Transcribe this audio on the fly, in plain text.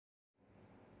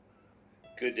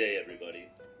Good day, everybody.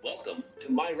 Welcome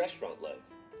to My Restaurant Life.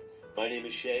 My name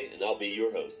is Shay, and I'll be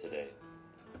your host today.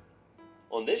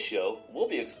 On this show, we'll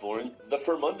be exploring the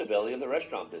underbelly of the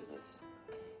restaurant business.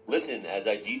 Listen as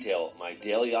I detail my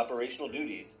daily operational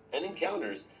duties and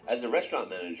encounters as a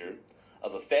restaurant manager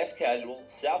of a fast casual,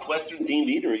 southwestern themed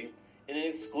eatery in an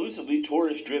exclusively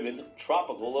tourist-driven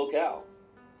tropical locale.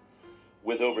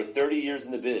 With over 30 years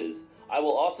in the biz, I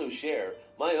will also share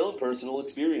my own personal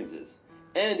experiences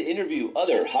and interview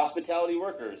other hospitality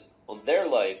workers on their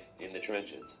life in the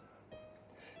trenches.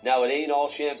 Now, it ain't all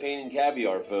champagne and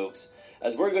caviar, folks,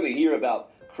 as we're going to hear about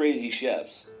crazy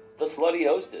chefs, the slutty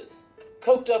hostess,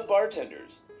 coked up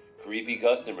bartenders, creepy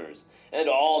customers, and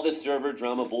all the server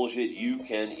drama bullshit you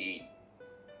can eat.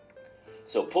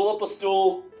 So pull up a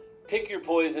stool, pick your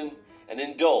poison, and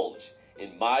indulge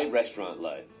in My Restaurant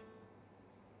Life.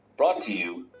 Brought to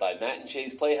you by Matt and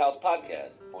Shay's Playhouse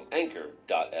Podcast on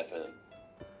Anchor.fm.